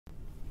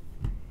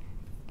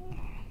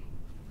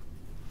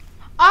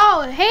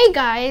Oh, hey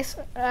guys.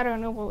 I don't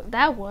know what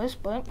that was,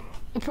 but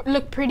it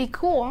looked pretty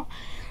cool.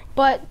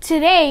 But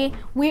today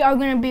we are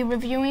going to be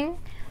reviewing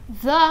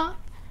the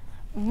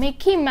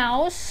Mickey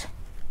Mouse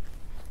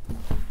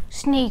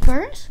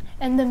sneakers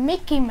and the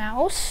Mickey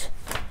Mouse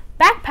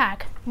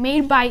backpack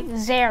made by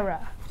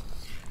Zara.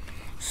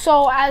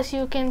 So as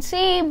you can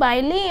see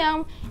by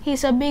Liam,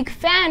 he's a big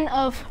fan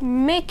of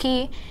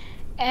Mickey,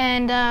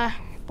 and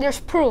there's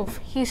proof.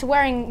 He's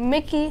wearing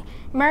Mickey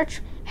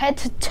merch head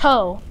to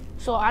toe,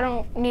 so I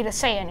don't need to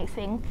say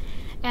anything.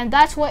 And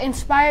that's what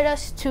inspired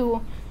us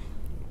to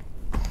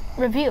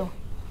review.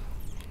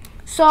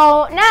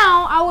 So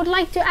now I would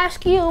like to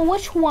ask you,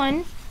 which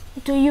one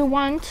do you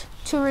want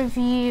to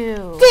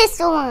review? This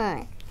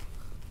one.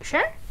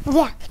 Sure?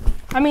 Yeah.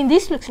 I mean,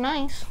 this looks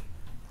nice.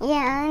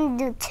 Yeah, I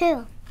do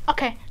too.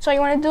 Okay, so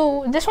you want to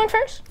do this one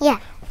first? Yeah.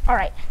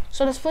 Alright,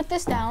 so let's put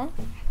this down.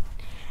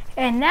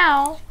 And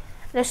now,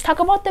 let's talk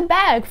about the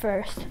bag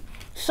first.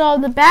 So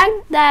the bag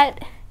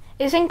that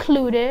is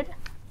included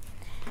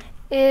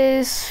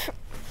is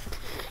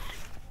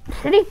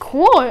pretty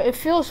cool. It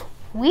feels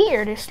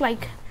weird. It's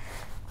like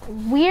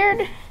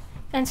weird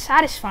and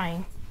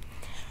satisfying.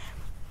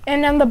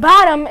 And on the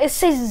bottom, it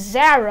says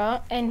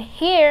Zara. And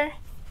here,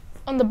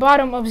 on the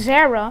bottom of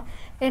Zara,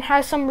 it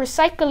has some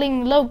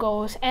recycling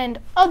logos and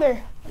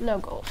other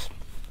logos.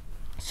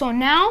 So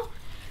now,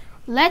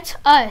 let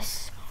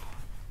us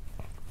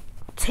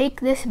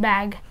take this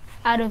bag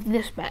out of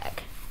this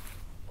bag.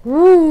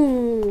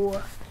 Ooh.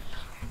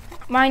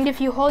 Mind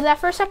if you hold that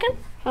for a second?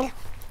 Yeah.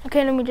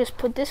 Okay, let me just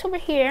put this over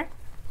here.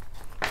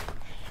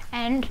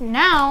 And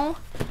now,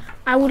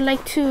 I would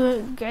like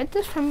to get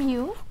this from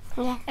you.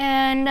 Yeah.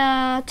 And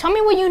tell me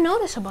what you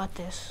notice about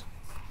this.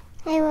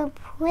 They were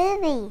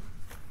pretty.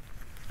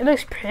 It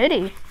looks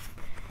pretty.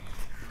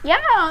 Yeah,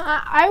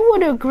 I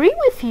would agree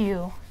with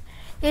you.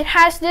 It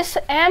has this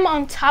M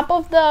on top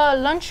of the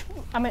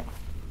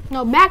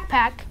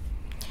backpack.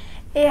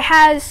 It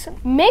has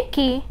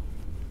Mickey.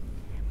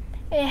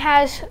 It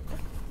has,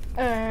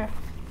 do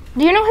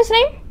you know his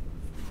name?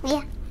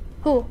 Yeah.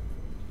 Who?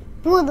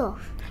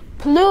 Rudolph.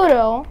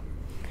 Pluto.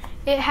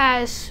 It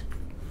has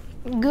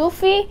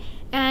Goofy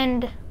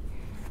and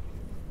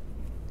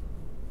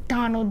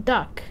Donald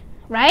Duck,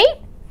 right?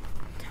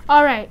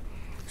 All right.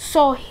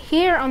 So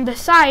here on the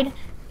side,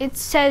 it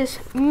says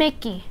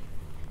Mickey.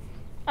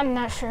 I'm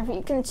not sure if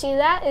you can see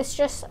that. It's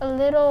just a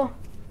little,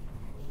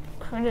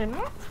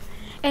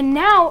 and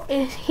now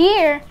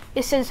here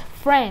it says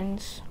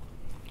Friends.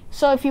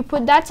 So if you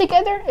put that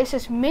together, it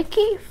says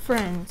Mickey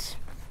Friends.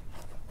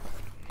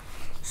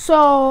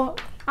 So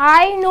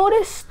I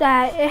noticed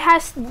that it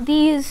has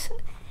these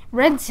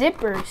red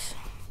zippers.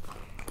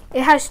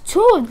 It has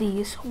two of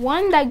these,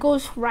 one that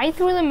goes right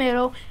through the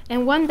middle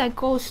and one that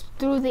goes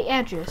through the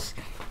edges.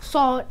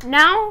 So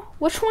now,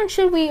 which one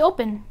should we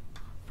open?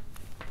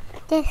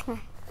 This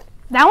one.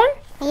 That one?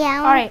 Yeah.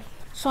 All right.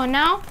 So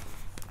now,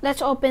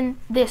 let's open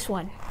this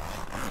one.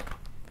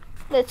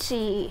 Let's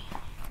see.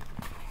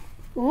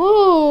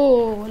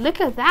 Ooh, look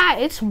at that.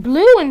 It's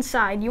blue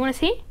inside. You want to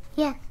see?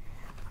 Yeah.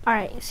 All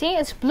right. See,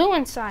 it's blue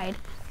inside.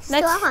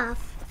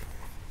 Soft.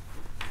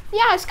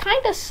 Yeah, it's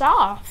kind of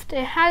soft.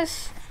 It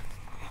has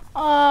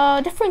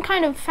a different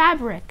kind of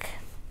fabric.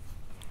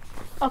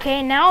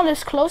 Okay, now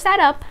let's close that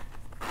up.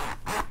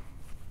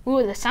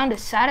 Ooh, the sound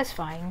is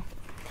satisfying.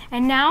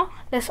 And now,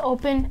 let's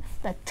open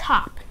the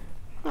top.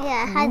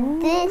 Yeah, it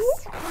had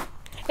this.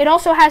 It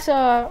also has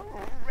a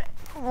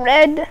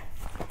red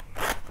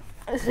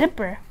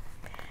zipper.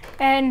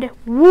 And,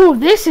 woo,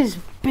 this is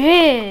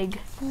big.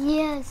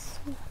 Yes,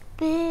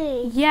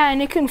 big. Yeah,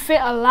 and it can fit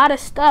a lot of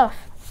stuff.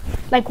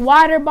 Like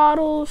water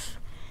bottles,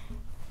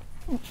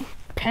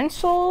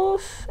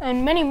 pencils,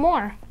 and many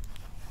more.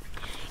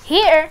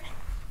 Here,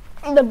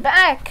 on the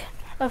back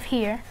of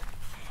here,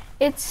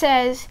 it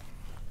says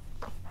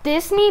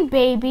Disney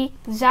Baby,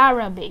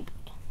 Zara Baby.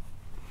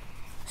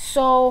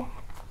 So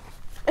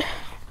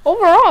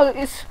overall,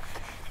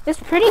 it's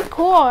pretty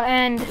cool,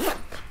 and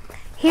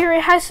here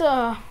it has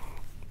a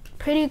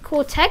pretty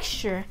cool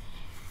texture.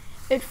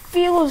 It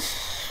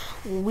feels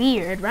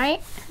weird,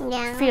 right?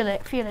 Yeah. Feel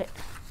it, feel it.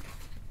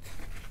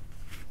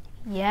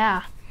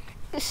 Yeah.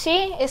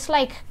 See, it's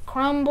like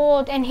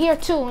crumbled, and here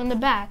too in the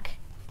back.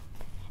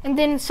 And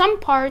then some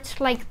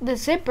parts, like the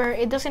zipper,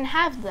 it doesn't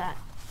have that.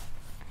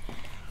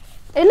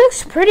 It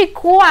looks pretty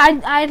cool.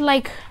 I'd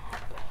like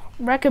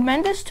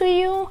recommend this to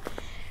you,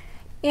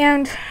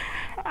 and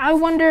I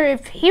wonder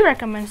if he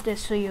recommends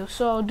this to you.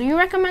 So do you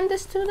recommend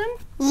this to them?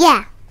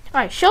 Yeah. All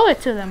right, show it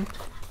to them.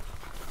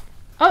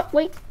 Oh,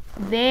 wait.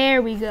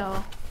 There we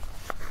go.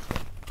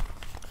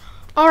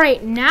 All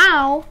right,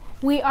 now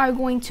we are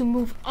going to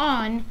move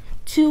on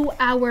to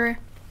our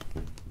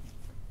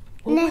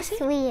Next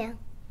wheel.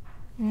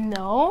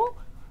 No,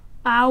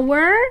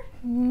 our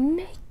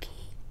Mickey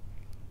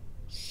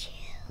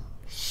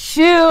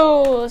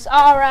shoes.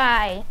 All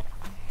right.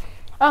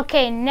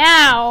 Okay,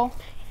 now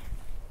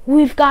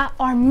we've got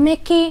our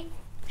Mickey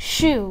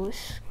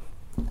shoes.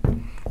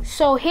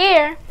 So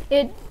here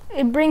it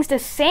brings the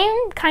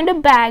same kind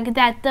of bag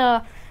that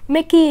the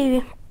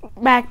Mickey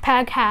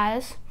backpack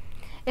has.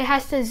 It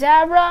has the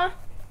Zara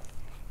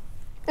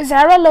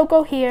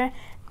logo here,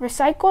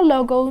 Recycle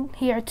logo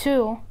here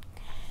too,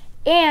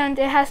 and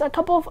it has a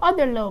couple of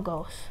other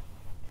logos.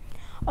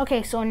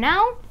 Okay, so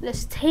now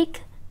let's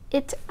take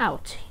it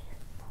out.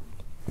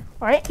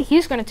 All right,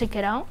 he's gonna take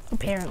it out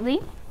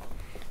apparently.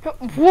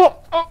 Whoa!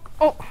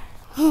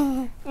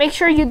 Oh. Make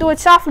sure you do it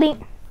softly.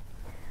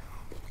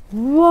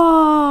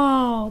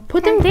 Whoa!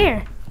 Put them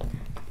there.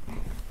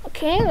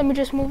 Okay, let me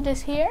just move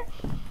this here.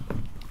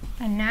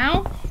 And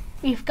now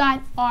we've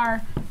got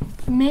our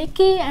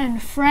Mickey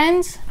and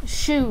Friends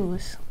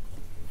shoes.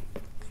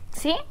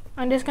 See?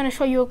 I'm just gonna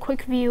show you a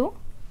quick view.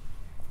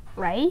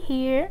 Right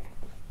here.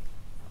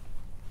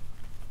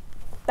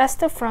 That's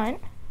the front.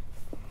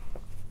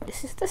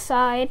 This is the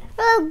side.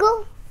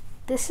 Go.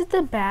 This is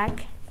the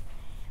back.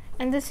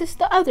 And this is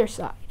the other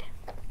side.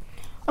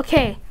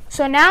 Okay,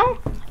 so now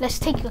let's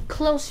take a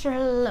closer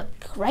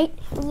look, right?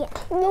 Yeah.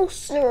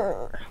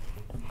 Closer.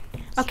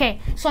 Okay,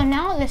 so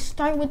now let's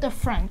start with the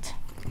front.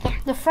 Yeah.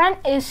 The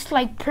front is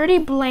like pretty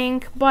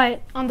blank,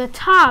 but on the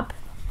top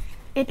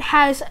it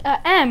has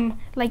a M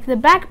like the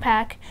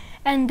backpack,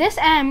 and this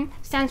M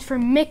stands for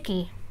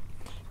Mickey.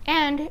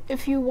 And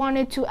if you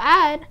wanted to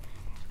add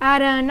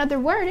another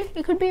word,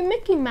 it could be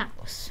Mickey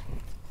Mouse.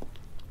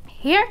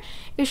 Here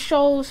it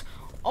shows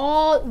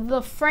all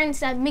the friends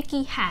that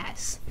Mickey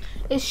has.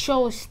 It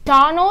shows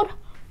Donald,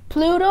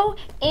 Pluto,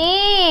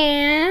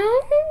 and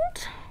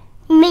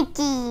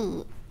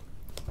Mickey.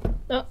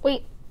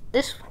 Wait,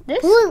 this?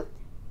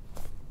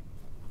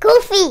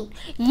 Goofy.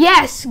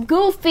 Yes,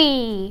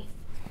 Goofy.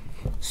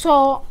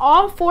 So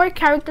all 4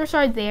 characters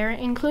are there,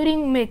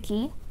 including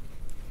Mickey.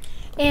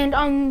 And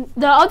on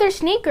the other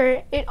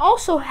sneaker, it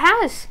also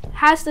has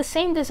the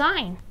same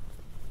design.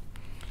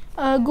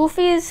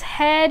 Goofy's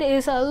head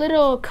is a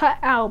little cut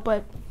out,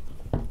 but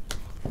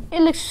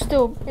it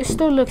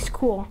still looks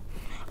cool.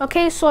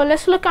 Okay, so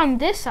let's look on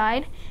this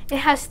side. It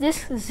has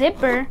this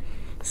zipper,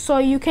 so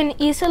you can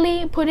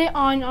easily put it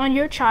on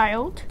your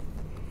child.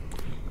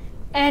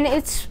 And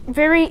it's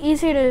very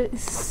easy to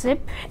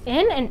zip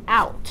in and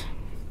out.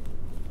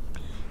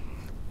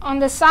 On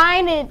the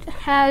side, it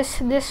has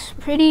this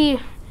pretty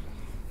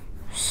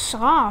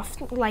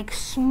soft, like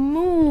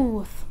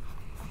smooth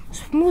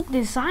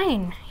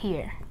design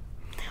here.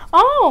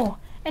 Oh,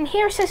 and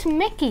here it says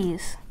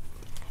Mickey's.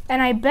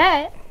 And I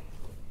bet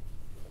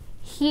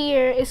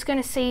here it's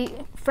gonna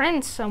say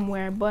Friends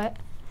somewhere, but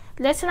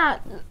let's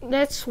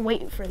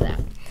wait for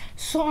that.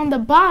 So on the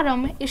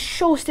bottom, it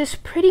shows this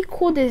pretty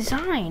cool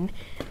design.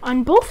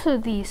 On both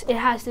of these, it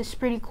has this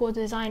pretty cool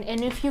design.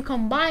 And if you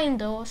combine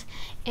those,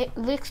 it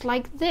looks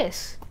like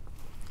this.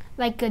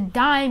 Like a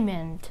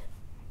diamond.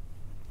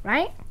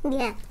 Right?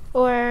 Yeah.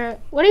 Or,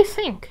 what do you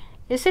think?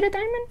 Is it a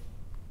diamond?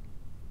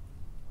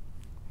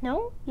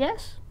 No?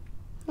 Yes?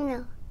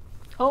 No.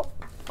 Oh,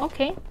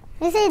 okay.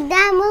 There's a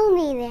that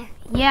movie there.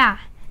 Yeah.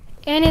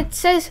 And it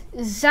says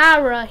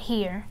Zara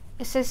here.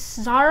 It says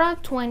Zara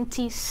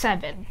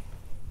 27.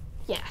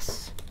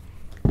 Yes.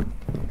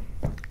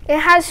 It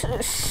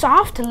has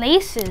soft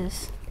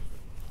laces.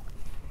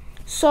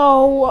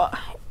 So,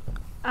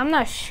 I'm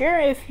not sure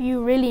if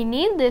you really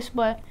need this,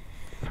 but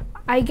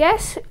I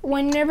guess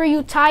whenever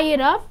you tie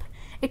it up,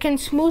 it can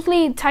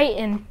smoothly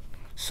tighten.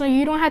 So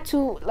you don't have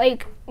to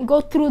like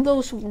go through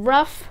those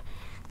rough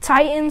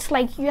tightens,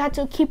 like you have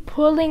to keep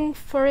pulling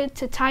for it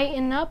to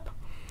tighten up.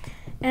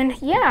 And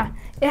yeah,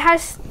 it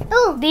has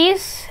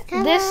this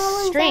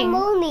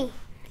string.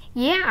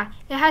 Yeah,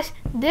 it has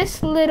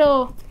this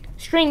little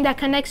string that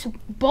connects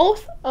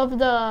both of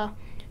the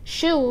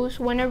shoes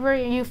whenever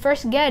you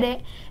first get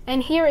it.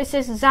 And here it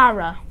says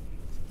Zara.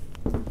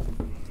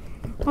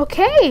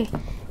 Okay,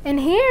 and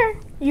here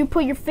you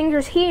put your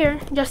fingers here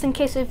just in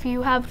case if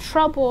you have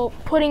trouble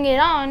putting it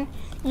on.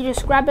 You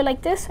just grab it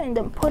like this and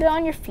then put it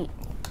on your feet.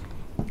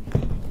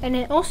 And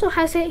it also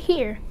has it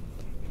here.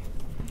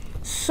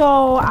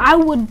 So I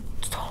would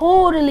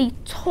totally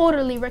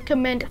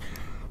recommend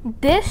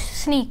this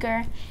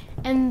sneaker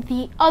and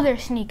the other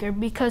sneaker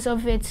because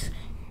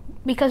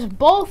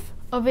both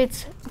of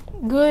its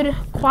good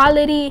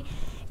quality.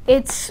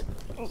 Its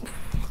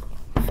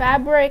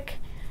fabric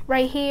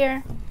right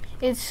here,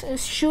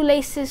 its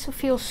shoelaces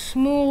feel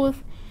smooth,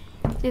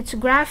 its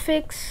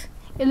graphics,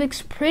 it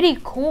looks pretty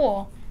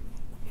cool,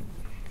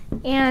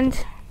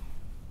 and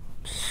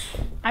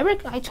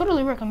I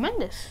totally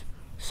recommend this.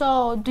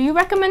 So do you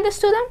recommend this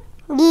to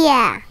them?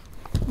 Yeah.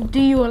 Do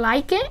you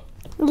like it?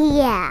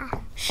 Yeah.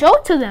 Show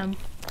it to them.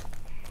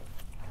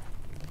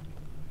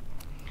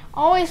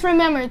 Always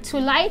remember to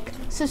like,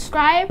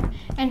 subscribe,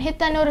 and hit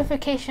that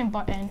notification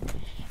button.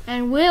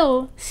 And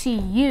we'll see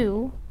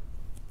you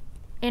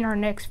in our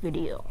next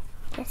video.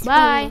 Yes,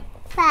 Bye.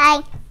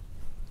 Bye.